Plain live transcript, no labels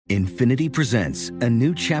Infinity presents a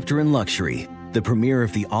new chapter in luxury, the premiere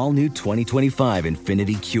of the all-new 2025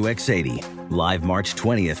 Infinity QX80, live March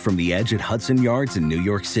 20th from the Edge at Hudson Yards in New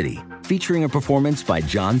York City, featuring a performance by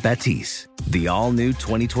John Batiste. The all-new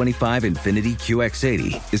 2025 Infinity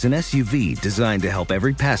QX80 is an SUV designed to help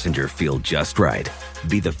every passenger feel just right.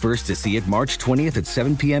 Be the first to see it March 20th at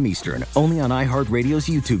 7 p.m. Eastern, only on iHeartRadio's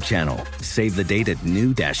YouTube channel. Save the date at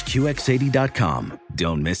new-QX80.com.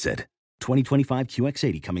 Don't miss it. 2025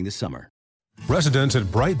 QX80 coming this summer. Residents at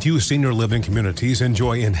Brightview Senior Living Communities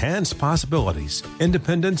enjoy enhanced possibilities,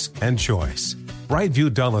 independence, and choice.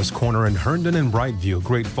 Brightview Dulles Corner in Herndon and Brightview,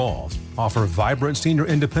 Great Falls, offer vibrant senior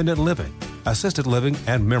independent living, assisted living,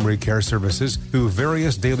 and memory care services through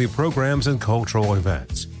various daily programs and cultural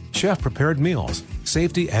events. Chef-prepared meals,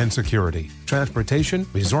 safety and security, transportation,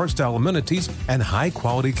 resort-style amenities, and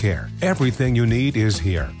high-quality care. Everything you need is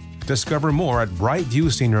here. Discover more at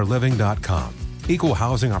brightviewseniorliving.com. Equal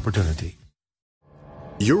housing opportunity.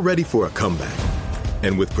 You're ready for a comeback.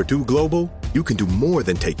 And with Purdue Global, you can do more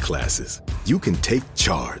than take classes. You can take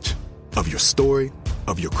charge of your story,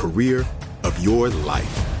 of your career, of your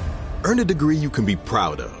life. Earn a degree you can be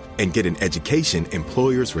proud of and get an education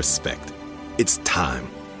employers respect. It's time,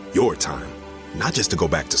 your time, not just to go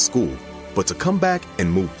back to school, but to come back and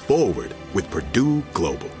move forward with Purdue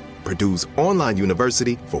Global, Purdue's online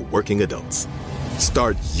university for working adults.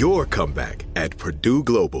 Start your comeback at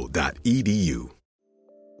purdueglobal.edu.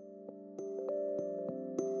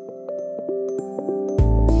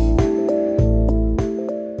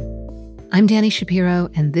 I'm Dani Shapiro,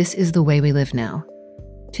 and this is The Way We Live Now.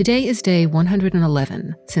 Today is day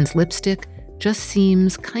 111, since lipstick just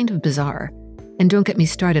seems kind of bizarre. And don't get me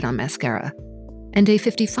started on mascara. And day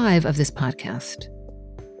 55 of this podcast.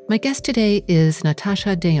 My guest today is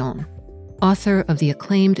Natashia Deon, author of the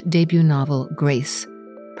acclaimed debut novel Grace,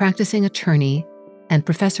 practicing attorney and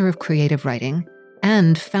professor of creative writing,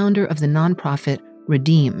 and founder of the nonprofit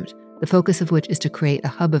Redeemed, the focus of which is to create a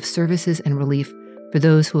hub of services and relief for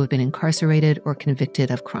those who have been incarcerated or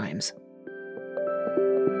convicted of crimes.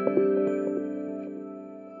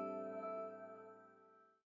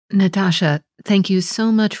 Natashia, thank you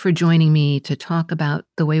so much for joining me to talk about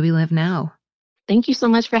the way we live now. Thank you so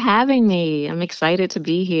much for having me. I'm excited to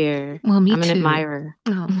be here. Well, me I'm too. an admirer.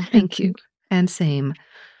 Oh, thank you. And same.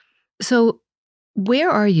 So, where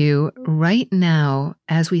are you right now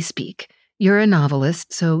as we speak? You're a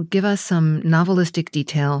novelist, so give us some novelistic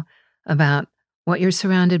detail about what you're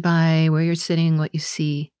surrounded by, where you're sitting, what you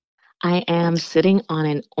see. I am sitting on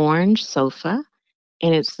an orange sofa,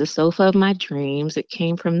 and it's the sofa of my dreams. It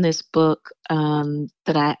came from this book,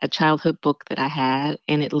 a childhood book that I had,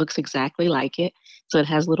 and it looks exactly like it. So it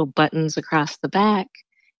has little buttons across the back,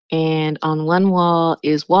 and on one wall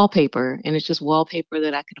is wallpaper, and it's just wallpaper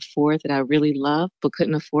that I could afford, that I really love, but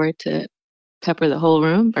couldn't afford to paper the whole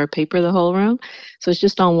room. So it's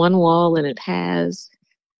just on one wall, and it has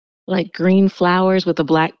like green flowers with a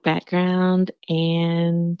black background,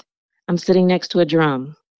 and I'm sitting next to a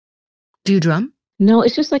drum. Do you drum? No,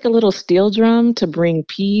 it's just like a little steel drum to bring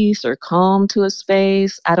peace or calm to a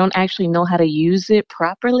space. I don't actually know how to use it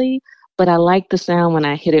properly, but I like the sound when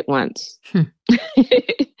I hit it once.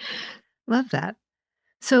 Love that.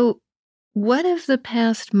 So what have the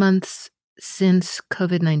past months since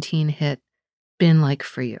COVID-19 hit been like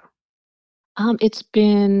for you? It's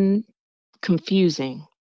been confusing.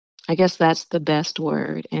 I guess that's the best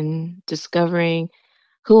word, and discovering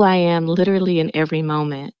who I am literally in every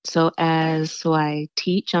moment. So I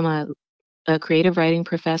teach. I'm a creative writing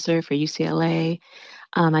professor for UCLA.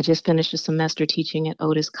 I just finished a semester teaching at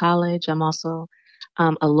Otis College. I'm also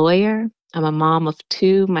a lawyer. I'm a mom of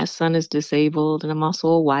two. My son is disabled, and I'm also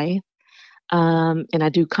a wife. And I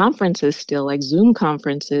do conferences still, like Zoom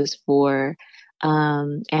conferences for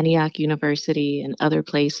Antioch University and other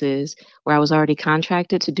places where I was already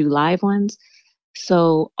contracted to do live ones.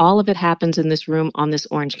 So all of it happens in this room on this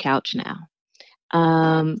orange couch now.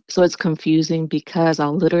 So it's confusing because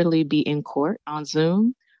I'll literally be in court on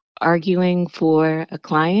Zoom arguing for a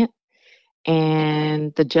client,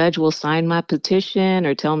 and the judge will sign my petition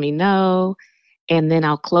or tell me no. And then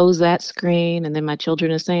I'll close that screen, and then my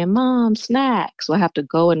children are saying, "Mom, snack." So I have to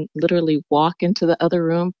go and literally walk into the other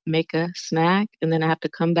room, make a snack, and then I have to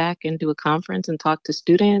come back and do a conference and talk to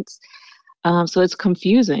students. So it's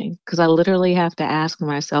confusing because I literally have to ask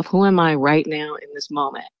myself, who am I right now in this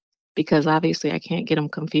moment? Because obviously I can't get them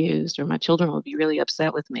confused, or my children will be really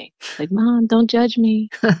upset with me. Like, "Mom, don't judge me."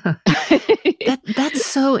 That's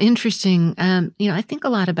so interesting. I think a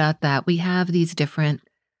lot about that. We have these different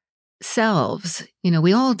selves,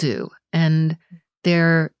 we all do. And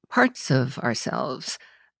they're parts of ourselves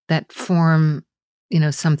that form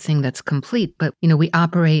something that's complete, but, we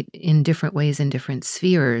operate in different ways in different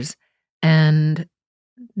spheres. And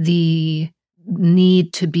the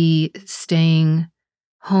need to be staying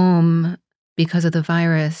home because of the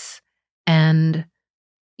virus and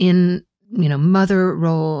in, mother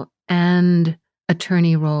role and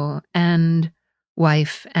attorney role and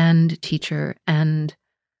wife and teacher and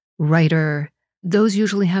writer, those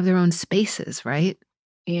usually have their own spaces, right?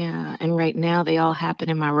 Yeah. And right now they all happen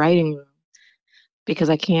in my writing room because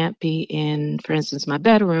I can't be in, for instance, my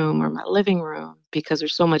bedroom or my living room because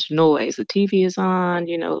there's so much noise. The TV is on,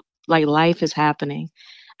 like life is happening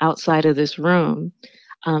outside of this room.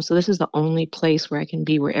 So this is the only place where I can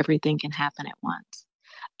be where everything can happen at once,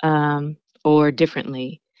 or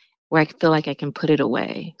differently, where I feel like I can put it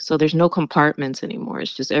away. So there's no compartments anymore.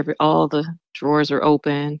 It's just all the drawers are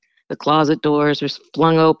open, the closet doors are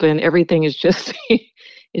flung open. Everything is just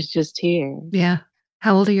is just here. Yeah.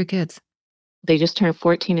 How old are your kids? They just turned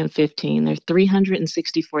 14 and 15. They're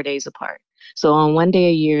 364 days apart. So on one day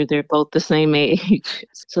a year, they're both the same age.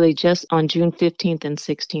 So they just, on June 15th and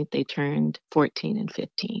 16th, they turned 14 and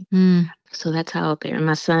 15. So that's how out there. And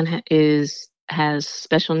my son has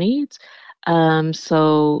special needs.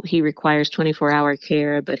 So he requires 24-hour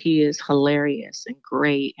care, but he is hilarious and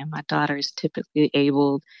great. And my daughter is typically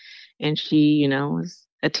abled, and she, is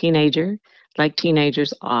a teenager, like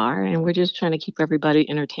teenagers are, and we're just trying to keep everybody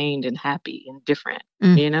entertained and happy and different,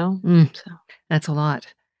 So that's a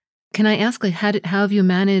lot. Can I ask, like, how have you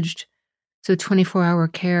managed 24-hour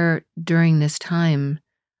care during this time?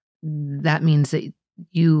 That means that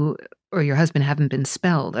you or your husband haven't been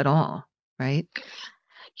spelled at all, right?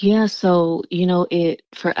 Yeah, so it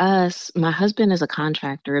for us, my husband is a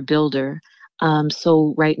contractor, a builder.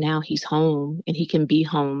 So right now he's home and he can be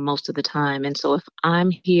home most of the time. And so if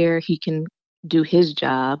I'm here, he can do his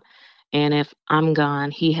job. And if I'm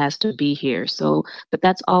gone, he has to be here. So, but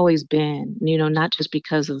that's always been, not just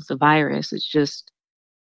because of the virus, it's just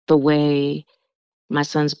the way my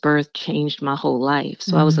son's birth changed my whole life.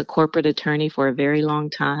 So I was a corporate attorney for a very long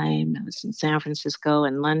time. I was in San Francisco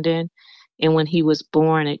and London. And when he was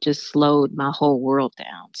born, it just slowed my whole world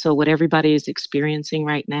down. So what everybody is experiencing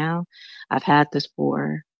right now, I've had this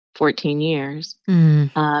for 14 years,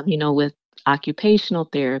 with occupational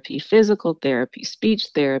therapy, physical therapy, speech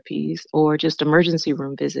therapies, or just emergency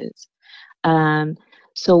room visits.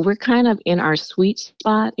 So we're kind of in our sweet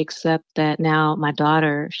spot, except that now my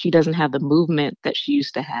daughter, she doesn't have the movement that she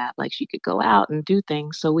used to have. Like she could go out and do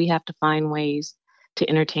things. So we have to find ways to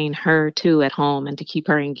entertain her too at home and to keep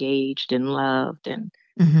her engaged and loved. And,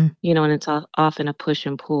 and it's often a push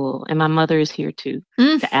and pull. And my mother is here too,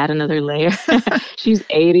 to add another layer. She's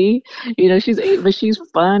 80, she's 80, but she's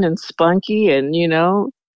fun and spunky and,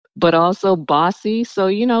 but also bossy. So,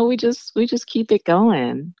 we just keep it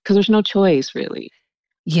going because there's no choice really.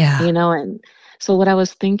 Yeah. And so what I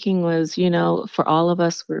was thinking was, for all of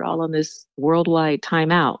us, we're all on this worldwide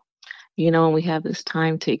timeout, and we have this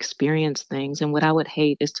time to experience things. And what I would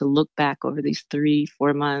hate is to look back over these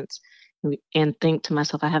 3-4 months and think to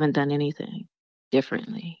myself, I haven't done anything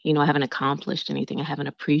differently. I haven't accomplished anything. I haven't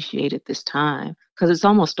appreciated this time because it's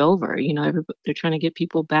almost over. They're trying to get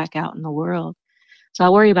people back out in the world. So I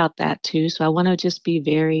worry about that too. So I want to just be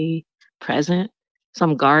very present. So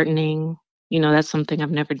I'm gardening. That's something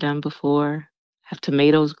I've never done before. I have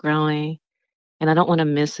tomatoes growing and I don't want to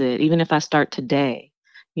miss it. Even if I start today,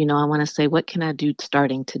 I want to say, what can I do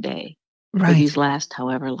starting today for these last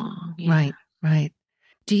however long? Yeah. Right.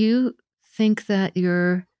 Do you think that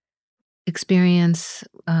your experience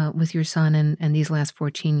with your son and these last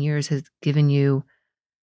 14 years has given you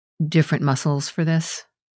different muscles for this?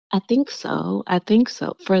 I think so.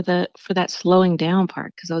 For that slowing down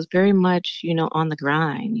part, because I was very much, on the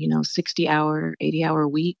grind, 60-hour, 80-hour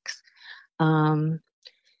weeks. And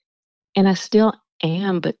I still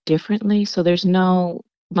am, but differently. So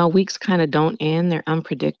my weeks kind of don't end. They're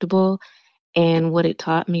unpredictable. And what it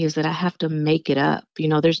taught me is that I have to make it up.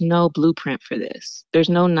 There's no blueprint for this. There's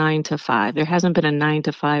no 9 to 5. There hasn't been a 9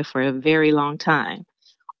 to 5 for a very long time,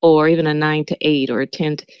 or even a 9 to 8 or a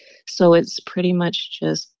 10. So it's pretty much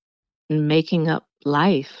just making up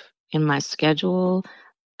life in my schedule,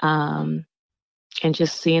 and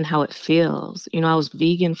just seeing how it feels. I was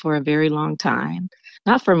vegan for a very long time,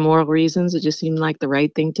 not for moral reasons. It just seemed like the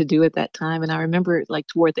right thing to do at that time. And I remember like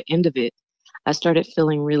toward the end of it, I started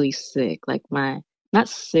feeling really sick, like not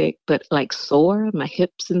sick, but like sore. My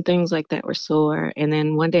hips and things like that were sore. And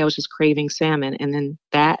then one day I was just craving salmon. And then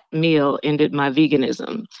that meal ended my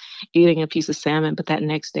veganism, eating a piece of salmon. But that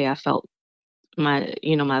next day I felt my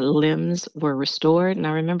limbs were restored. And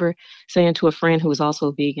I remember saying to a friend who was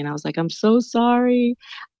also vegan, I was like, I'm so sorry.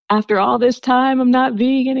 after all this time, I'm not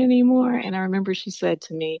vegan anymore. And I remember she said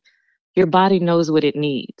to me, your body knows what it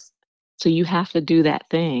needs. So you have to do that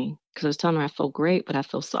thing. Because I was telling her I felt great, but I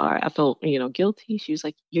feel sorry. I felt, guilty. She was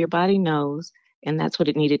like, your body knows, and that's what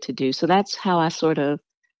it needed to do. So that's how I sort of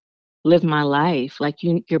live my life. Like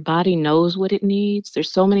your body knows what it needs.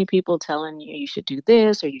 There's so many people telling you you should do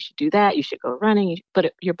this or you should do that, you should go running,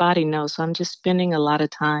 but your body knows. So I'm just spending a lot of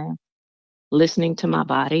time listening to my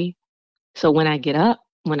body. So when I get up,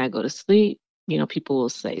 when I go to sleep, people will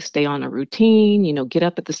say, stay on a routine, get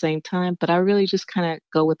up at the same time. But I really just kind of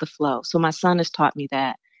go with the flow. So my son has taught me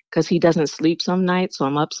that because he doesn't sleep some nights. So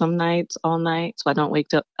I'm up some nights all night. So I don't wake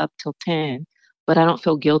up till 10, but I don't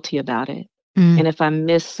feel guilty about it. Mm. And if I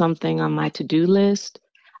miss something on my to-do list,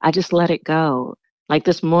 I just let it go. Like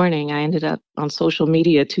this morning, I ended up on social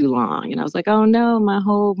media too long. And I was like, oh no, my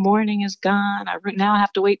whole morning is gone. Now I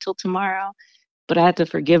have to wait till tomorrow. But I had to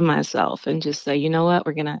forgive myself and just say, you know what,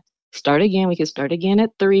 we're going to start again. We can start again at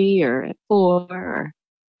 3 or at 4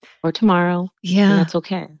 or tomorrow. And Yeah. that's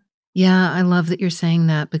okay. Yeah, I love that you're saying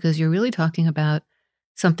that because you're really talking about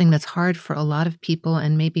something that's hard for a lot of people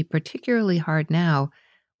and maybe particularly hard now,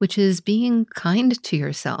 which is being kind to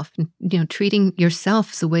yourself, and, treating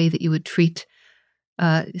yourself the way that you would treat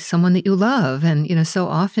someone that you love. And, so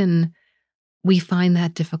often we find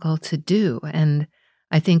that difficult to do. And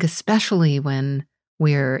I think especially when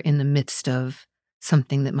we're in the midst of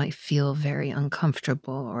something that might feel very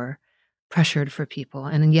uncomfortable or pressured for people.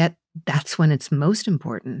 And yet that's when it's most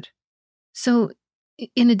important. So,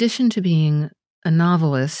 in addition to being a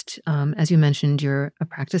novelist, as you mentioned, you're a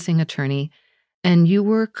practicing attorney and you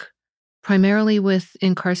work primarily with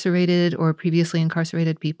incarcerated or previously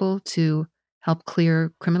incarcerated people to help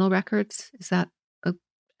clear criminal records. Is that a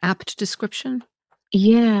apt description?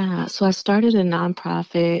 Yeah. So I started a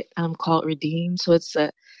nonprofit called Redeem. So it's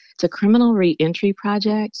a criminal reentry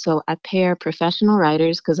project. So I pair professional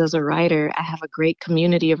writers because as a writer, I have a great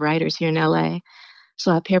community of writers here in LA.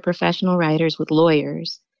 So I pair professional writers with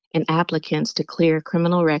lawyers and applicants to clear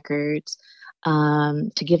criminal records,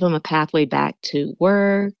 to give them a pathway back to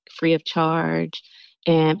work free of charge.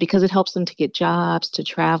 And because it helps them to get jobs, to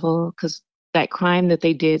travel, because that crime that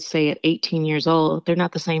they did, say at 18 years old, they're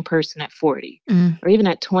not the same person at 40 Mm, or even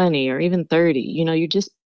at 20 or even 30.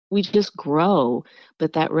 We just grow,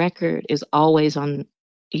 but that record is always on,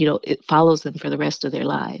 it follows them for the rest of their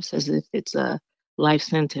lives as if it's a life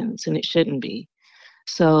sentence, and it shouldn't be.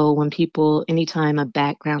 So anytime a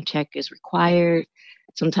background check is required,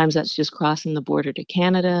 sometimes that's just crossing the border to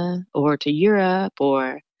Canada or to Europe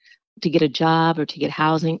or to get a job or to get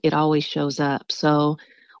housing, it always shows up. So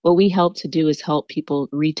what we help to do is help people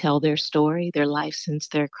retell their story, their life since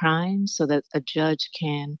their crimes, so that a judge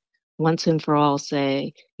can once and for all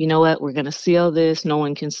say, you know what, we're going to seal this, no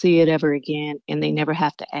one can see it ever again, and they never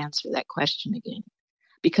have to answer that question again.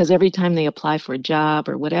 Because every time they apply for a job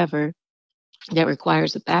or whatever, that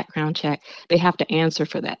requires a background check, they have to answer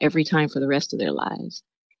for that every time for the rest of their lives.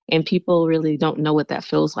 And people really don't know what that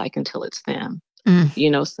feels like until it's them,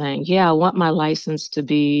 mm. saying, yeah, I want my license to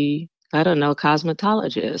be, I don't know, a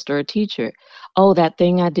cosmetologist or a teacher. Oh, that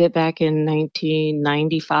thing I did back in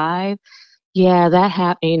 1995. Yeah, that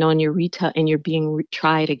happened, and you're being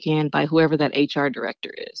tried again by whoever that HR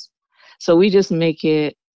director is. So we just make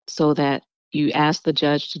it so that you ask the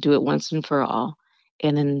judge to do it once and for all,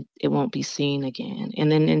 and then it won't be seen again.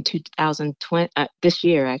 And then in 2020, this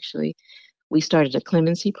year actually, we started a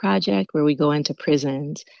clemency project where we go into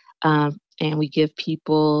prisons, and we give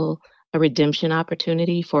people a redemption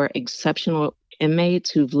opportunity for exceptional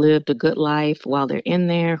inmates who've lived a good life while they're in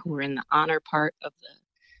there, who are in the honor part of the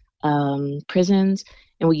prisons,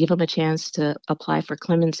 and we give them a chance to apply for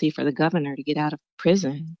clemency for the governor to get out of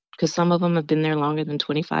prison because some of them have been there longer than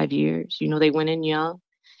 25 years. They went in young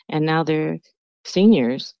and now they're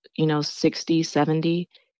seniors, 60, 70,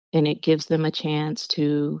 and it gives them a chance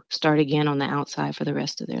to start again on the outside for the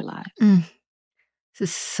rest of their lives. Mm. This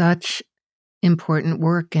is such important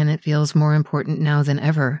work, and it feels more important now than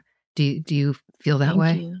ever. Do you feel that Thank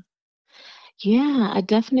way? you. Yeah, I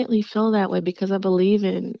definitely feel that way because I believe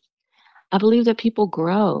that people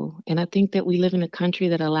grow, and I think that we live in a country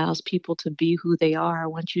that allows people to be who they are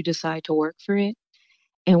once you decide to work for it.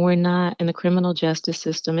 And we're not in the criminal justice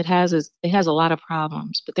system. It has a lot of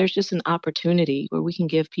problems, but there's just an opportunity where we can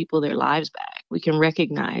give people their lives back. We can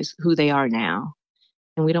recognize who they are now,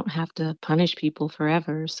 and we don't have to punish people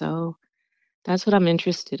forever. So that's what I'm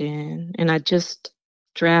interested in. And I just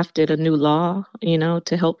drafted a new law,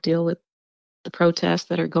 to help deal with the protests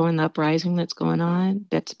that are going, the uprising that's going on,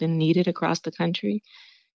 that's been needed across the country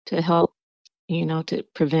to help, to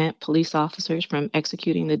prevent police officers from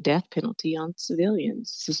executing the death penalty on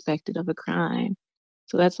civilians suspected of a crime.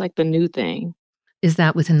 So that's like the new thing. Is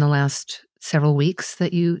that within the last several weeks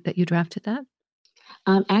that you drafted that?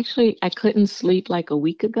 Actually, I couldn't sleep like a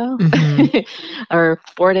week ago Mhm. or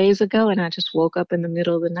 4 days ago, and I just woke up in the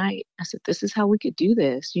middle of the night. I said, "This is how we could do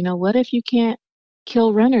this. What if you can't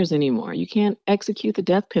kill runners anymore? You can't execute the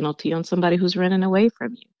death penalty on somebody who's running away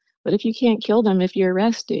from you. What if you can't kill them if you're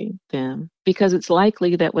arresting them? Because it's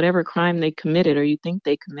likely that whatever crime they committed or you think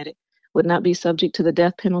they committed would not be subject to the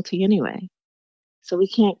death penalty anyway. So we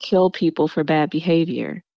can't kill people for bad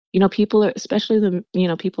behavior. People are, especially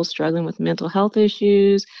people struggling with mental health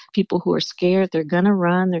issues, people who are scared, they're going to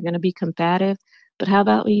run, they're going to be combative. But how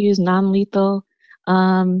about we use non-lethal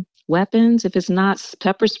weapons? If it's not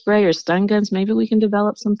pepper spray or stun guns, maybe we can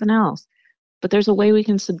develop something else. But there's a way we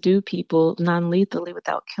can subdue people non-lethally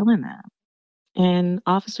without killing them. And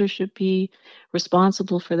officers should be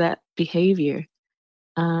responsible for that behavior.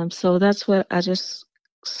 So that's what I just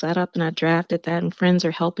set up and I drafted that, and friends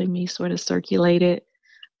are helping me sort of circulate it.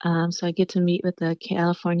 So I get to meet with the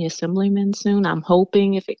California Assemblyman soon. I'm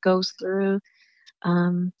hoping if it goes through.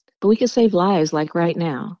 But we could save lives like right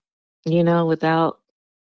now, without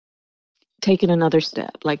taking another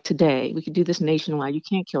step. Like today, we could do this nationwide. You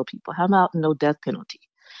can't kill people. How about no death penalty?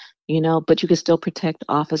 But you could still protect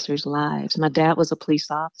officers' lives. My dad was a police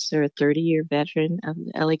officer, a 30-year veteran of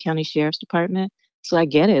the LA County Sheriff's Department. So I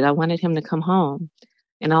get it. I wanted him to come home.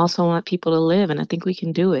 And I also want people to live, and I think we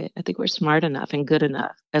can do it. I think we're smart enough and good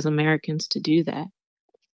enough as Americans to do that.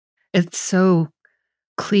 It's so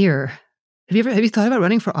clear. Have you thought about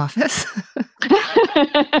running for office?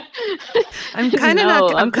 I'm kind of No,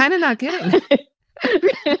 not kidding.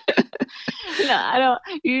 No, I don't.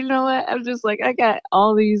 You know what? I'm just like, I got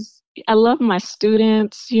all these. I love my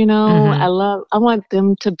students, Mhm. I want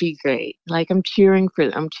them to be great. Like I'm cheering for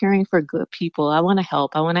them. I'm cheering for good people. I want to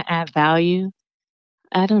help. I want to add value.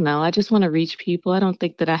 I don't know. I just want to reach people. I don't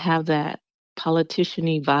think that I have that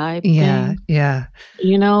politician-y vibe Yeah, thing, yeah.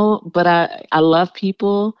 but I love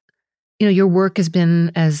people. Your work has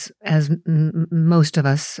been as most of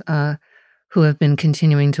us who have been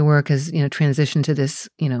continuing to work as transition to this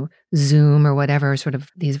Zoom or whatever sort of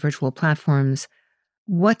these virtual platforms.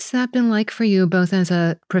 What's that been like for you, both as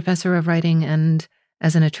a professor of writing and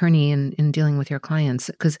as an attorney in dealing with your clients?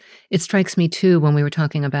 Because it strikes me too when we were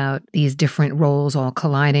talking about these different roles all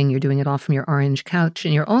colliding. You're doing it all from your orange couch,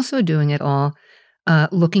 and you're also doing it all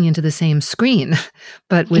looking into the same screen,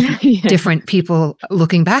 but with Yeah. different people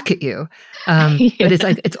looking back at you. But it's Yeah.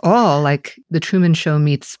 like it's all like the Truman Show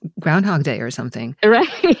meets Groundhog Day or something.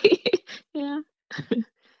 Right. Yeah.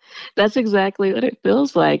 That's exactly what it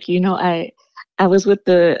feels like.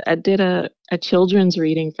 I did a children's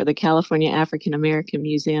reading for the California African American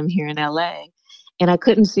Museum here in LA. And I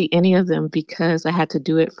couldn't see any of them because I had to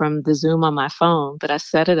do it from the Zoom on my phone, but I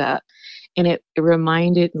set it up and it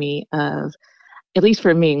reminded me of, at least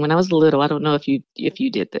for me, when I was little, I don't know if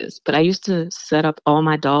you did this, but I used to set up all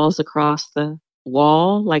my dolls across the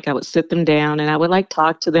wall. Like I would sit them down and I would like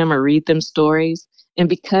talk to them or read them stories. And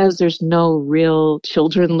because there's no real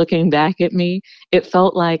children looking back at me, it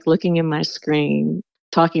felt like looking in my screen,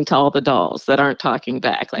 talking to all the dolls that aren't talking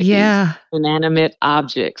back, like these Yeah, inanimate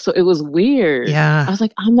objects. So it was weird. I yeah. was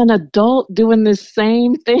like, I'm an adult doing the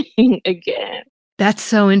same thing again. That's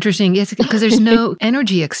so interesting. Yes, because there's no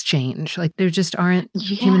energy exchange. Like there just aren't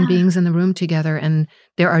human Yeah. beings in the room together, and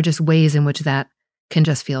there are just ways in which that can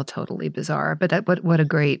just feel totally bizarre. But what a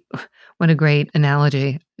great what a great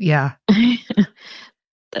analogy. Yeah.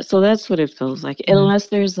 So that's what it feels like. Mhm. Unless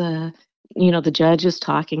there's the judge is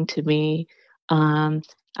talking to me. Um,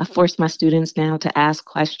 I force my students now to ask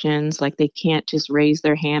questions. Like they can't just raise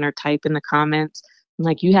their hand or type in the comments. I'm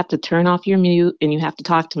like, you have to turn off your mute and you have to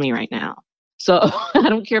talk to me right now. So I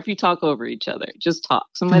don't care if you talk over each other. Just talk.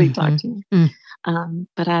 Somebody talk Mhm. to me. Mm.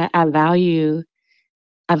 But I value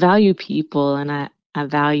people and I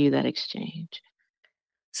value that exchange.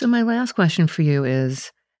 So my last question for you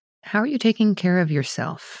is, how are you taking care of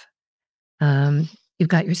yourself? Um, you've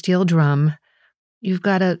got your steel drum, you've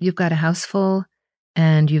got a house full,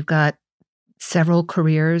 and you've got several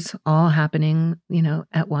careers all happening,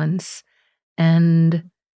 at once,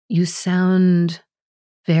 and you sound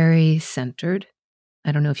very centered.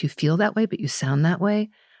 I don't know if you feel that way, but you sound that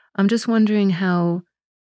way. I'm just wondering how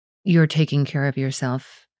you're taking care of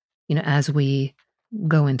yourself, as we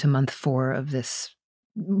go into month 4 of this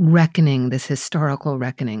reckoning, this historical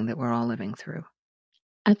reckoning that we're all living through.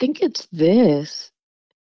 I think it's this.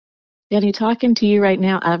 Danny, talking to you right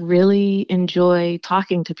now, I really enjoy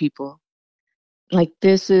talking to people. Like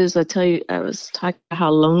I tell you, I was talking about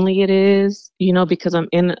how lonely it is, because I'm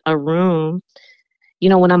in a room,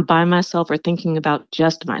 when I'm by myself or thinking about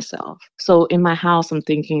just myself. So in my house, I'm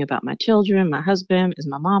thinking about my children, my husband. Is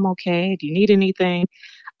my mom okay? Do you need anything?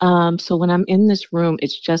 So when I'm in this room,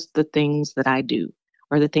 it's just the things that I do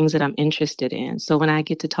or the things that I'm interested in. So when I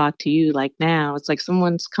get to talk to you like now, it's like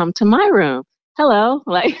someone's come to my room. Hello.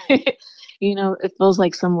 Like, it feels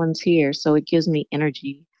like someone's here. So it gives me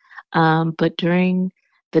energy. But during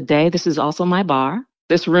the day, this is also my bar.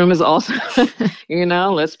 This room is also,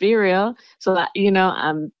 let's be real. So,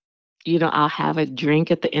 I'll have a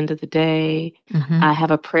drink at the end of the day. Mm-hmm. I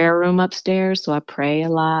have a prayer room upstairs, so I pray a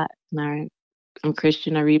lot. I'm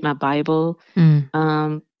Christian. I read my Bible,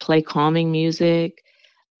 play calming music,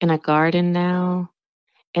 and I garden now.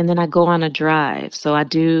 And then I go on a drive. So I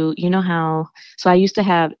do, so I used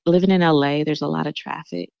to living in LA, there's a lot of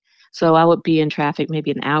traffic. So I would be in traffic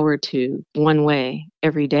maybe an hour or two one way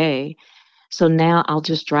every day. So now I'll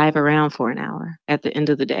just drive around for an hour at the end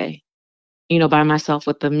of the day, by myself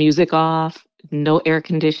with the music off, no air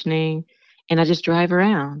conditioning, and I just drive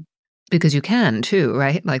around. Because you can too,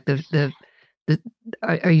 right? Like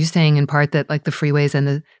are you saying in part that like the freeways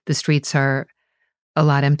and the streets are a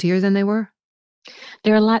lot emptier than they were?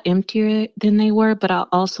 They're a lot emptier than they were, but I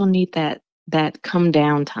also need that come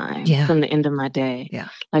down time from the end of my day. Yeah.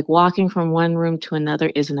 Like walking from one room to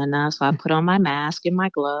another isn't enough. So I put on my mask and my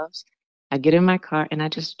gloves. I get in my car and I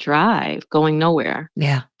just drive, going nowhere.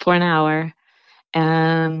 Yeah. For an hour.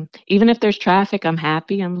 Even if there's traffic, I'm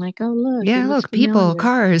happy. I'm like, oh, look. Yeah, look, people,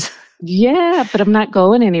 cars. Yeah, but I'm not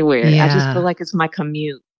going anywhere. Yeah. I just feel like it's my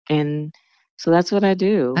commute. And so that's what I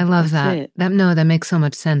do. I love that. That makes so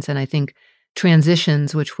much sense. And I think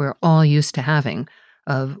transitions, which we're all used to having,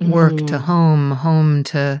 of work to home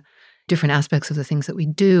to different aspects of the things that we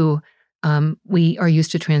do, we are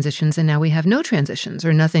used to transitions, and now we have no transitions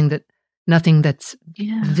or nothing that's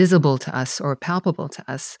visible to us or palpable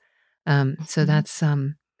to us. So that's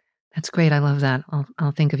great. I love that.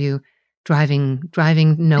 I'll think of you driving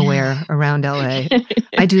nowhere around LA.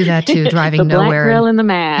 I do that too, driving the nowhere. Black girl in the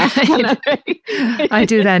mask. I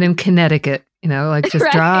do that in Connecticut, like just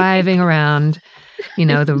driving around,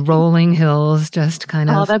 the rolling hills, just kind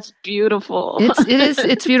of. Oh, that's beautiful.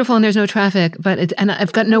 It's beautiful, and there's no traffic, and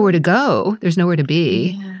I've got nowhere to go. There's nowhere to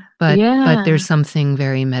be, but there's something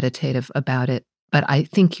very meditative about it. But I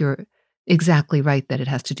think you're exactly right that it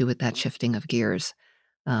has to do with that shifting of gears.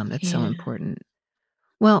 It's so important.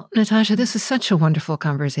 Well, Natashia, this is such a wonderful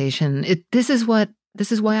conversation. This is why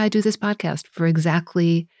I do this podcast, for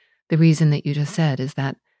exactly the reason that you just said, is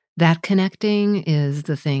that connecting is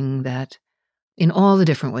the thing that, in all the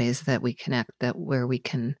different ways that we connect, where we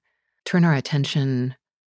can turn our attention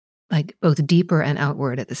like both deeper and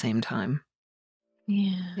outward at the same time.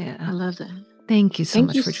 Yeah. I love that. Thank you so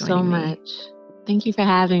much for joining me. Thank you so much. Thank you for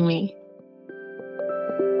having me.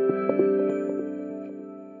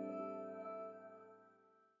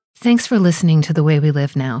 Thanks for listening to The Way We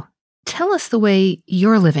Live Now. Tell us the way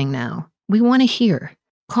you're living now. We want to hear.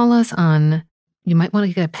 Call us on, you might want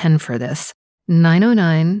to get a pen for this,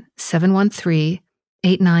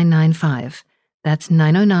 909-713-8995. That's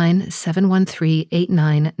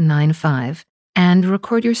 909-713-8995. And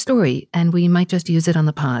record your story, and we might just use it on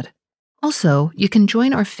the pod. Also, you can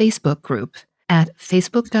join our Facebook group at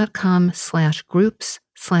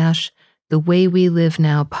facebook.com/groups/The Way We Live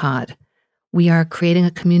Now pod. We are creating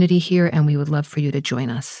a community here, and we would love for you to join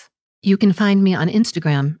us. You can find me on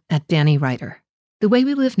Instagram at Danny Writer. The Way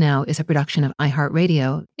We Live Now is a production of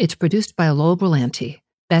iHeartRadio. It's produced by Lowell Berlanti.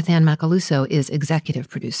 Beth Ann Macaluso is executive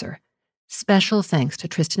producer. Special thanks to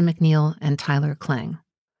Tristan McNeil and Tyler Klang.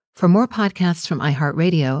 For more podcasts from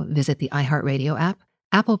iHeartRadio, visit the iHeartRadio app,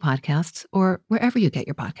 Apple Podcasts, or wherever you get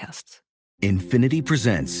your podcasts. Infiniti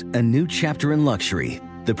presents a new chapter in luxury,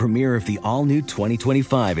 the premiere of the all-new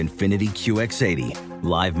 2025 Infiniti QX80,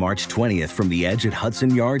 live March 20th from the Edge at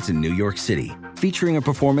Hudson Yards in New York City, featuring a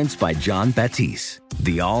performance by John Batiste.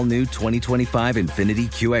 The all-new 2025 Infiniti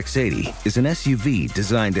QX80 is an SUV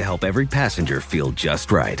designed to help every passenger feel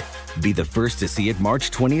just right. Be the first to see it March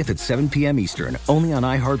 20th at 7 p.m. Eastern, only on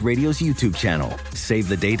iHeartRadio's YouTube channel. Save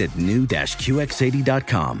the date at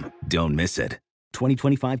new-QX80.com. Don't miss it.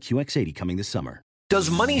 2025 QX80 coming this summer. Does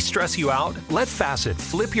money stress you out? Let Facet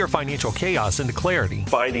flip your financial chaos into clarity.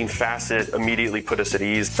 Finding Facet immediately put us at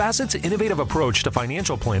ease. Facet's innovative approach to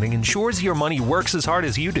financial planning ensures your money works as hard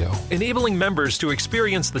as you do, enabling members to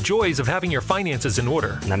experience the joys of having your finances in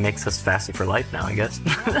order. And that makes us Facet for life now, I guess.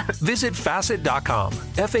 Visit Facet.com,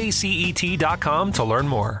 FACET.com to learn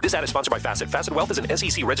more. This ad is sponsored by Facet. Facet Wealth is an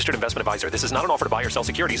SEC registered investment advisor. This is not an offer to buy or sell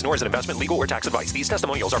securities, nor is it investment, legal, or tax advice. These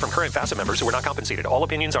testimonials are from current Facet members who are not compensated. All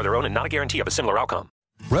opinions are their own and not a guarantee of a similar outcome.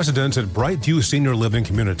 Residents at Brightview Senior Living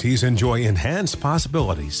Communities enjoy enhanced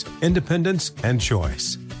possibilities, independence, and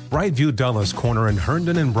choice. Brightview Dulles Corner in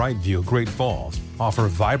Herndon and Brightview, Great Falls, offer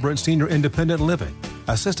vibrant senior independent living,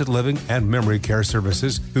 assisted living, and memory care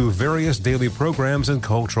services through various daily programs and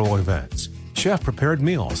cultural events. Chef-prepared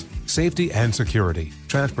meals, safety and security,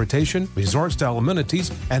 transportation, resort-style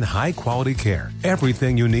amenities, and high-quality care.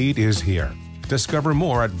 Everything you need is here. Discover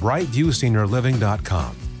more at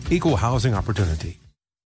brightviewseniorliving.com. Equal housing opportunity.